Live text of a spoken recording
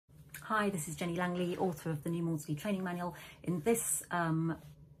Hi, this is Jenny Langley, author of the new Maudsley Training Manual. In this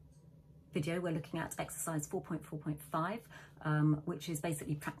video, we're looking at exercise 4.4.5, which is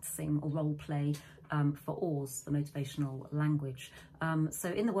basically practicing or role play for OARS, the motivational language.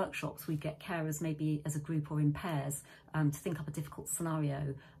 So in the workshops, we get carers maybe as a group or in pairs to think up a difficult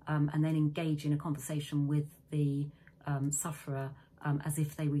scenario and then engage in a conversation with the sufferer as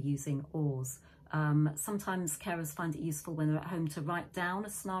if they were using OARS. Sometimes carers find it useful when they're at home to write down a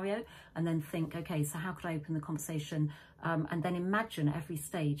scenario and then think, okay, so how could I open the conversation? And then imagine at every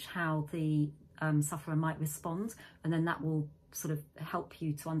stage how the sufferer might respond, and then that will sort of help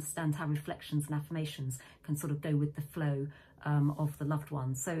you to understand how reflections and affirmations can sort of go with the flow of the loved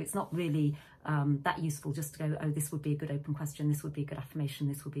one. So it's not really that useful just to go, oh, this would be a good open question, this would be a good affirmation,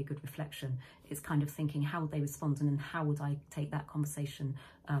 this would be a good reflection. It's kind of thinking, how would they respond, and then how would I take that conversation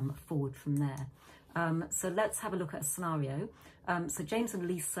forward from there. So let's have a look at a scenario. So James and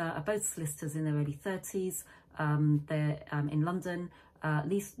Lisa are both solicitors in their early 30s. They're in London.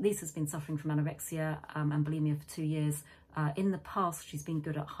 Lisa's been suffering from anorexia and bulimia for 2 years. In the past, she's been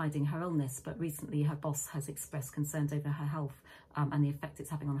good at hiding her illness, but recently her boss has expressed concerns over her health and the effect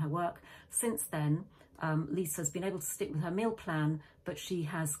it's having on her work. Since then, Lisa's been able to stick with her meal plan, but she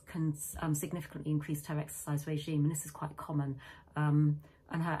has significantly increased her exercise regime, and this is quite common.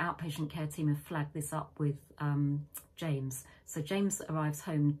 And her outpatient care team have flagged this up with James. So James arrives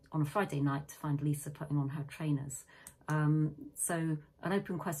home on a Friday night to find Lisa putting on her trainers. So an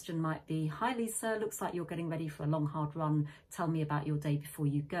open question might be, hi Lisa, looks like you're getting ready for a long hard run. Tell me about your day before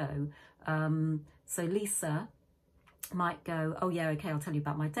you go. So Lisa might go, oh yeah, okay, I'll tell you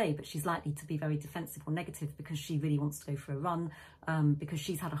about my day, but she's likely to be very defensive or negative because she really wants to go for a run, because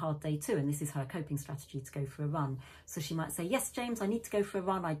she's had a hard day too, and this is her coping strategy, to go for a run. So she might say, yes, James, I need to go for a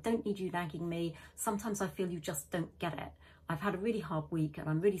run. I don't need you nagging me. Sometimes I feel you just don't get it. I've had a really hard week and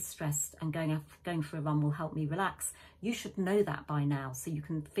I'm really stressed, and going for a run will help me relax. You should know that by now, so you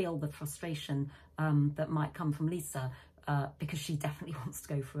can feel the frustration that might come from Lisa, because she definitely wants to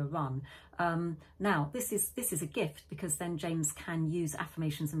go for a run. Now, this is a gift, because then James can use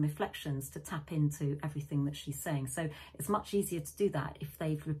affirmations and reflections to tap into everything that she's saying. So it's much easier to do that if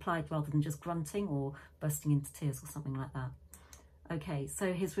they've replied rather than just grunting or bursting into tears or something like that. Okay,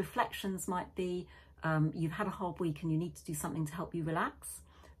 so his reflections might be, you've had a hard week and you need to do something to help you relax.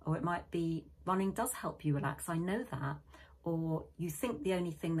 Or it might be, running does help you relax, I know that. Or you think the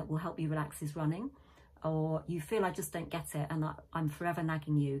only thing that will help you relax is running. Or you feel, I just don't get it and I'm forever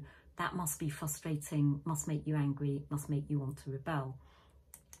nagging you. That must be frustrating, must make you angry, must make you want to rebel.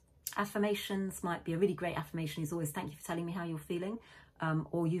 Affirmations might be, a really great affirmation is always, thank you for telling me how you're feeling.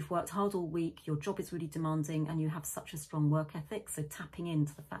 Or you've worked hard all week, your job is really demanding and you have such a strong work ethic. So tapping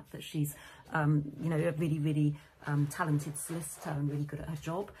into the fact that she's, you know, a really, really talented solicitor and really good at her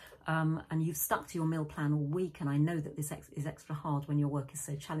job. And you've stuck to your meal plan all week, and I know that this is extra hard when your work is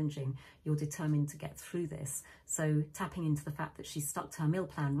so challenging. You're determined to get through this. So tapping into the fact that she's stuck to her meal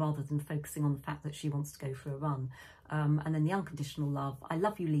plan rather than focusing on the fact that she wants to go for a run. And then the unconditional love. I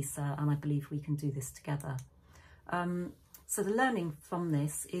love you, Lisa, and I believe we can do this together. So the learning from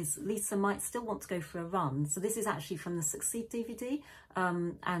this is Lisa might still want to go for a run. So this is actually from the Succeed DVD.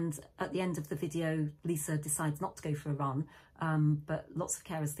 And at the end of the video, Lisa decides not to go for a run. But lots of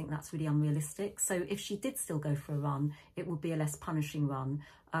carers think that's really unrealistic. So if she did still go for a run, it would be a less punishing run.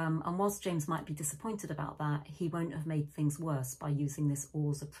 And whilst James might be disappointed about that, he won't have made things worse by using this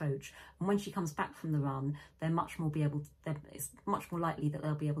OARS approach. And when she comes back from the run, it's much more likely that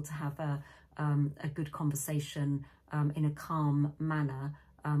they'll be able to have a good conversation in a calm manner,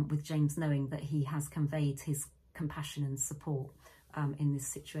 with James knowing that he has conveyed his compassion and support in this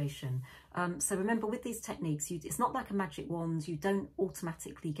situation. So remember, with these techniques, it's not like a magic wand. You don't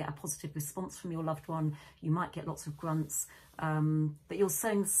automatically get a positive response from your loved one. You might get lots of grunts, but you're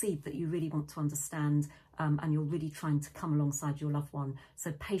sowing the seed that you really want to understand, and you're really trying to come alongside your loved one.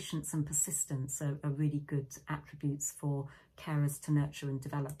 So patience and persistence are really good attributes for carers to nurture and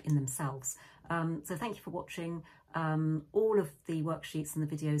develop in themselves. So thank you for watching. All of the worksheets and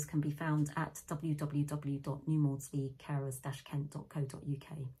the videos can be found at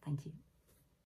www.newmaudsleycarers-kent.co.uk. Thank you.